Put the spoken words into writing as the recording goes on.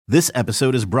This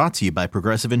episode is brought to you by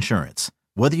Progressive Insurance.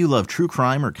 Whether you love true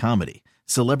crime or comedy,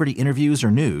 celebrity interviews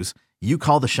or news, you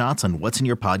call the shots on what's in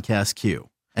your podcast queue.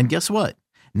 And guess what?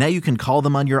 Now you can call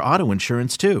them on your auto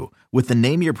insurance too with the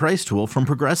Name Your Price tool from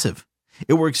Progressive.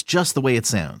 It works just the way it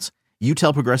sounds. You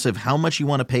tell Progressive how much you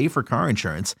want to pay for car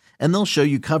insurance, and they'll show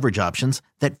you coverage options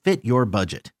that fit your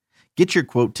budget. Get your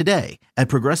quote today at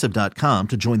Progressive.com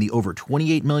to join the over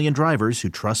 28 million drivers who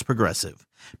trust Progressive.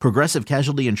 Progressive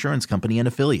Casualty Insurance Company and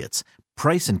Affiliates.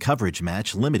 Price and coverage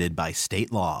match limited by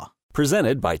state law.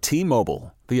 Presented by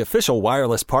T-Mobile, the official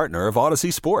wireless partner of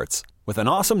Odyssey Sports. With an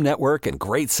awesome network and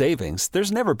great savings,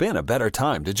 there's never been a better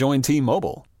time to join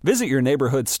T-Mobile. Visit your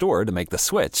neighborhood store to make the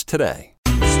switch today.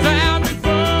 Stand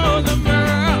before the mirror,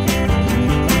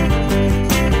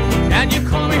 and you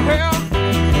call me hell.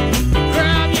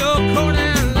 Grab your coat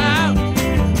and laugh,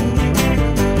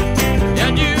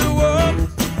 and you walk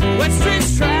West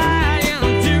Street's trying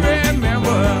to remember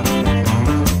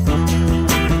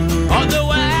all the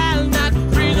wild night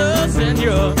breathers in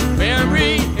your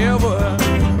memory ever.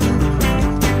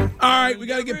 All right, we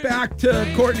got to get back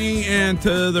to Courtney and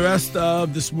to the rest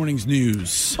of this morning's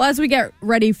news. Well, as we get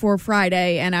ready for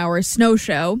Friday and our snow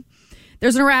show,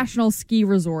 there's an irrational ski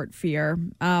resort fear.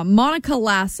 Monica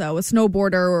Lasso, a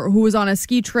snowboarder who was on a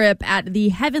ski trip at the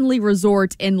Heavenly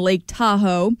Resort in Lake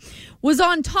Tahoe, was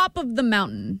on top of the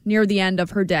mountain near the end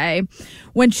of her day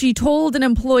when she told an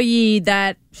employee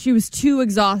that she was too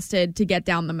exhausted to get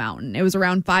down the mountain. It was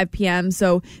around 5 p.m.,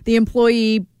 so the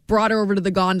employee brought her over to the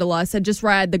gondola, said just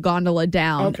ride the gondola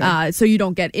down so you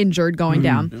don't get injured going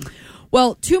down.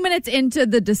 Well, 2 minutes into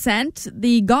the descent,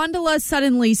 the gondola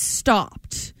suddenly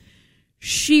stopped.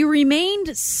 She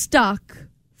remained stuck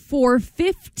for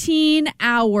 15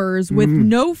 hours with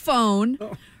no phone.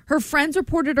 Her friends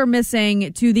reported her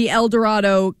missing to the El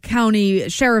Dorado County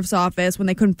Sheriff's Office when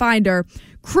they couldn't find her.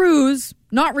 Crews,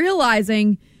 not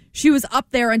realizing she was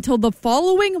up there until the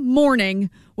following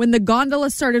morning when the gondola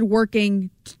started working,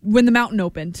 when the mountain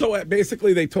opened. So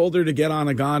basically they told her to get on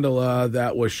a gondola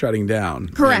that was shutting down.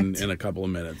 Correct. In a couple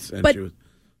of minutes. And but she was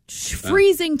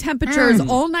freezing temperatures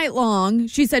all night long.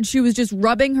 She said she was just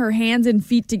rubbing her hands and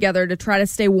feet together to try to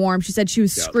stay warm. She said she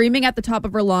was screaming at the top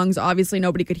of her lungs. Obviously,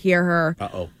 nobody could hear her.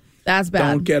 Uh-oh. That's bad.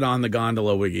 Don't get on the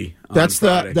gondola, Wiggy. That's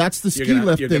the ski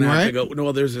lifting, right?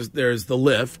 Well, there's the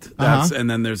lift, and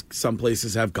then there's some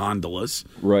places have gondolas,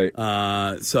 right?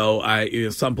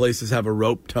 Some places have a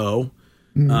rope tow.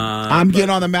 I'm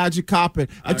getting on the magic carpet.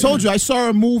 I told you I saw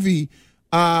a movie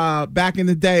back in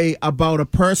the day about a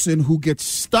person who gets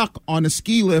stuck on a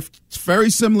ski lift. It's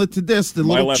very similar to this. The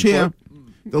little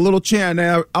chair, and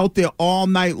they're out there all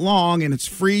night long, and it's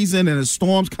freezing, and the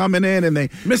storm's coming in, and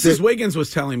Mrs. Wiggins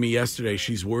was telling me yesterday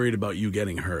she's worried about you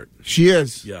getting hurt. She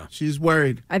is. Yeah. She's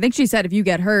worried. I think she said if you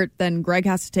get hurt, then Greg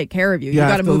has to take care of you. You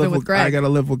got to move in with Greg. I got to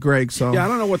live with Greg, so. Yeah, I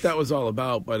don't know what that was all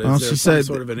about, but is there some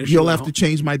sort of an issue? You'll have to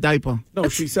change my diaper. No,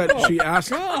 she said, she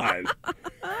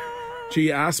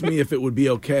asked me if it would be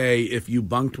okay if you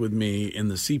bunked with me in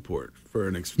the seaport for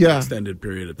an extended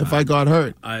period of time. If I got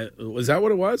hurt. Was that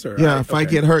what it was? Or if I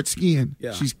get hurt skiing.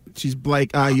 Yeah. She's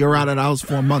like, you're out of the house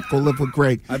for a month. Go live with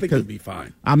Greg. I think you'll be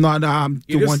fine. I'm not.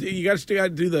 You got to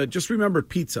do just remember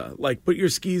pizza. Like put your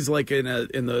skis like in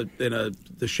the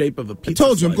shape of a pizza. I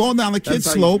told you, slice. I'm going down the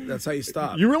kids' slope. That's how you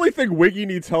stop. You really think Wiggy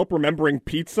needs help remembering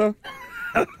pizza?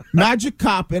 Magic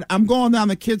carpet. I'm going down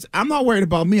the kids. I'm not worried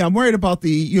about me. I'm worried about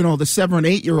the 7 and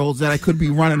 8 year olds that I could be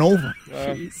running over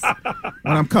when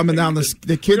I'm coming down the kids'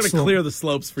 slope. We're going to clear the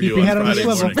slopes for you on Friday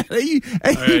morning.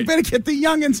 You better get the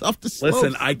youngins off the slopes.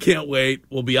 Listen, I can't wait.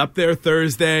 We'll be up there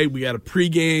Thursday. We got a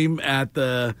pregame at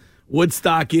the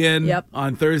Woodstock Inn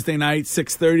on Thursday night,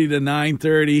 6:30 to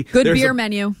 9:30. Good beer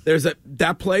menu. There's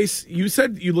that place. You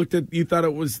said you thought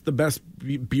it was the best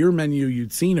beer menu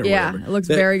you'd seen or whatever. Yeah, it looks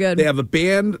very good. They have a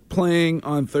band playing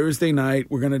on Thursday night.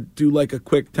 We're going to do like a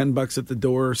quick $10 at the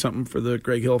door or something for the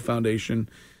Greg Hill Foundation.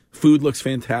 Food looks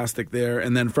fantastic there.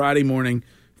 And then Friday morning,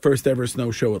 first ever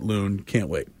snow show at Loon. Can't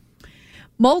wait.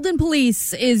 Malden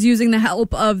Police is using the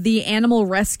help of the Animal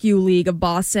Rescue League of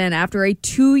Boston after a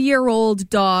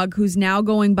 2-year-old dog who's now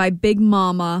going by Big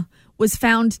Mama was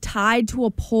found tied to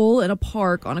a pole in a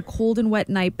park on a cold and wet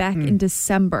night back in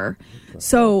December.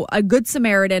 So a Good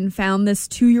Samaritan found this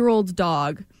 2-year-old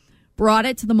dog, brought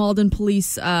it to the Malden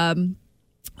Police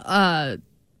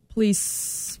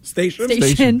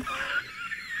station.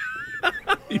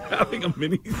 You're having a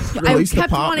mini. I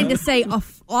kept wanting to say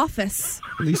office.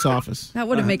 Police office. That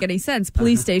wouldn't make any sense.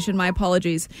 Police station, my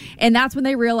apologies. And that's when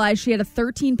they realized she had a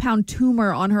 13-pound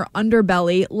tumor on her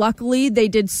underbelly. Luckily, they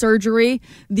did surgery.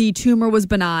 The tumor was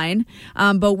benign.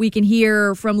 But we can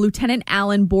hear from Lieutenant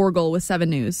Alan Borgel with 7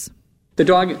 News. The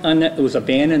dog was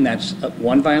abandoned. That's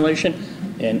one violation,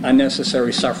 and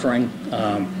unnecessary suffering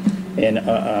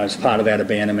as part of that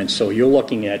abandonment. So you're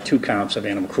looking at 2 counts of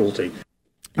animal cruelty.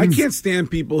 I can't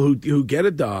stand people who get a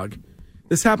dog.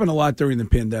 This happened a lot during the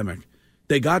pandemic.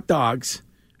 They got dogs,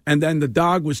 and then the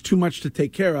dog was too much to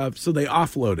take care of, so they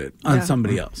offload it on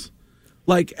somebody else.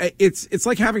 Like it's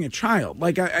like having a child.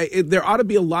 Like there ought to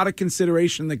be a lot of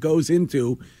consideration that goes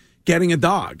into getting a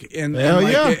dog, and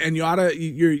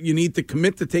you need to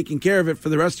commit to taking care of it for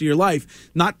the rest of your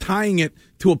life, not tying it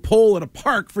to a pole at a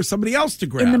park for somebody else to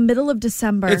grab. In the middle of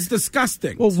December. It's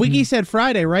disgusting. Well, Wiggy said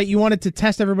Friday, right? You wanted to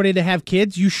test everybody to have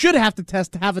kids. You should have to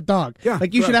test to have a dog. Yeah,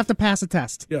 like you should have to pass a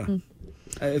test. Yeah.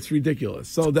 It's ridiculous.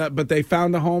 So but they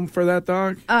found a home for that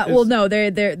dog? Well, no,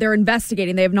 they're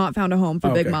investigating. They have not found a home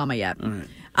for Big Mama yet. All right.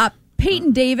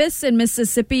 Peyton Davis in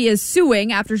Mississippi is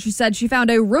suing after she said she found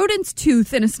a rodent's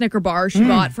tooth in a Snicker bar she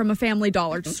bought from a Family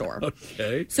Dollar store.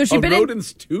 Okay. So she bit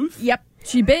rodent's tooth? Yep.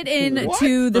 She bit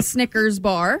into the Snickers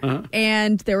bar,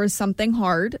 and there was something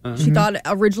hard. She thought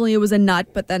originally it was a nut,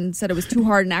 but then said it was too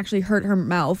hard and actually hurt her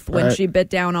mouth when she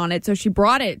bit down on it. So she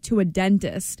brought it to a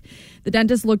dentist. The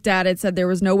dentist looked at it, said there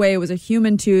was no way it was a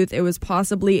human tooth. It was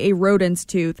possibly a rodent's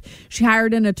tooth. She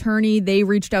hired an attorney. They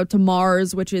reached out to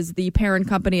Mars, which is the parent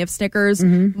company of Snickers.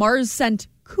 Mars sent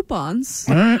coupons.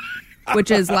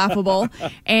 Which is laughable.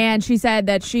 And she said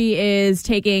that she is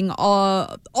taking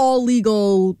all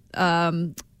legal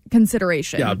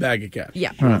consideration. Yeah, a bag of cash.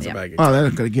 Yeah. A bag of cash. Oh, they're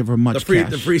not going to give her much cash.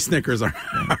 The free Snickers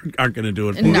aren't going to do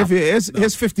it for We'll you. give you, here's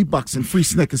 $50 and free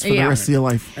Snickers for the rest of your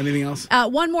life. Anything else?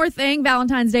 One more thing.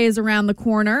 Valentine's Day is around the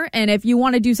corner. And if you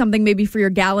want to do something maybe for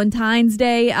your Galentine's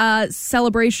Day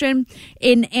celebration,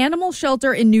 an animal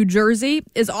shelter in New Jersey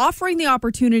is offering the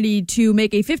opportunity to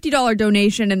make a $50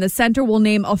 donation, and the center will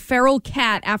name a feral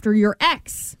cat after your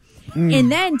ex.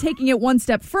 And then taking it one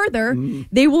step further,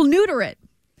 they will neuter it.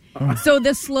 So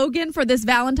the slogan for this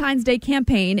Valentine's Day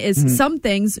campaign is "Some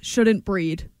things shouldn't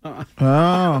breed."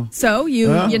 Oh, so you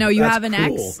have an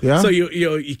cool. ex. Yeah. So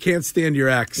you can't stand your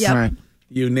ex. Yep. Right.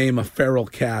 You name a feral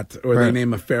cat, or they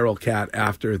name a feral cat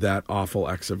after that awful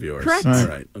ex of yours. Correct. All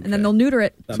right. Okay. And then they'll neuter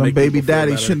it. Some baby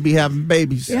daddy shouldn't be having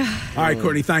babies. Yeah. All right,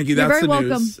 Courtney, thank you. You're That's very the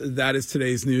welcome. news. That is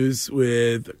today's news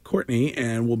with Courtney,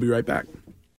 and we'll be right back.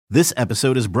 This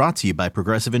episode is brought to you by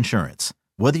Progressive Insurance.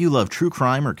 Whether you love true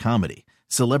crime or comedy,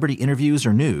 celebrity interviews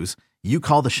or news, you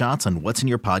call the shots on what's in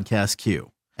your podcast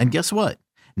queue. And guess what?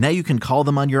 Now you can call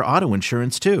them on your auto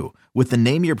insurance too with the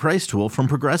Name Your Price tool from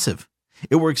Progressive.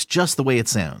 It works just the way it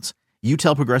sounds. You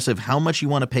tell Progressive how much you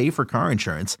want to pay for car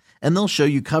insurance, and they'll show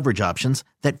you coverage options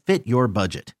that fit your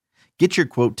budget. Get your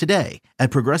quote today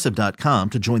at Progressive.com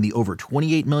to join the over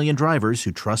 28 million drivers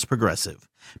who trust Progressive.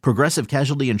 Progressive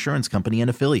Casualty Insurance Company and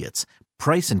Affiliates.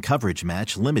 Price and coverage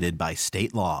match limited by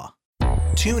state law.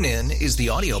 TuneIn is the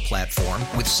audio platform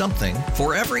with something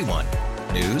for everyone.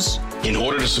 News. In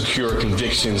order to secure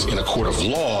convictions in a court of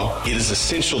law, it is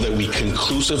essential that we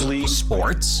conclusively.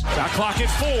 Sports. Got clock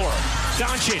at 4.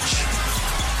 Doncic.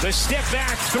 The step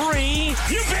back 3.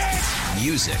 You bet.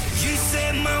 Music. You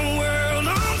set my world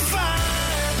on fire.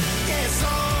 Yes,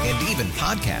 and even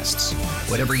podcasts.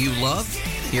 Whatever you love,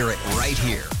 hear it right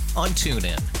here on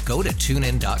TuneIn. Go to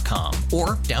TuneIn.com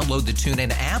or download the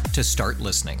TuneIn app to start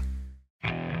listening.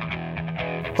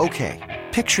 Okay,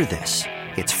 picture this.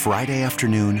 It's Friday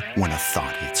afternoon when a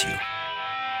thought hits you.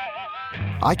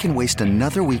 I can waste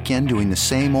another weekend doing the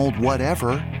same old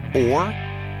whatever, or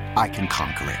I can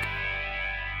conquer it.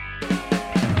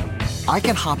 I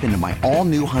can hop into my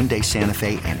all-new Hyundai Santa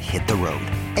Fe and hit the road.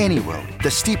 Any road.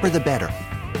 The steeper, the better.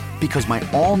 Because my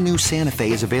all-new Santa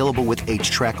Fe is available with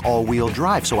H-Track all-wheel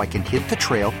drive, so I can hit the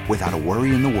trail without a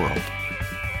worry in the world.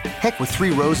 Heck, with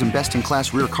 3 rows and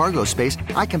best-in-class rear cargo space,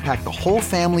 I can pack the whole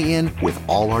family in with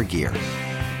all our gear.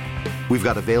 We've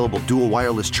got available dual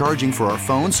wireless charging for our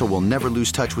phones, so we'll never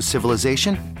lose touch with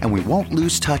civilization, and we won't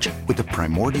lose touch with the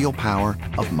primordial power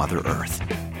of Mother Earth.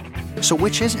 So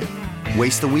which is it?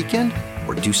 Waste the weekend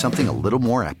or do something a little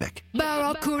more epic?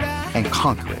 And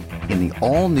conquer it in the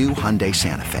all-new Hyundai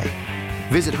Santa Fe.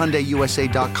 Visit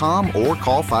HyundaiUSA.com or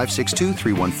call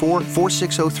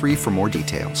 562-314-4603 for more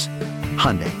details.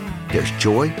 Hyundai, there's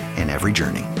joy in every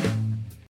journey.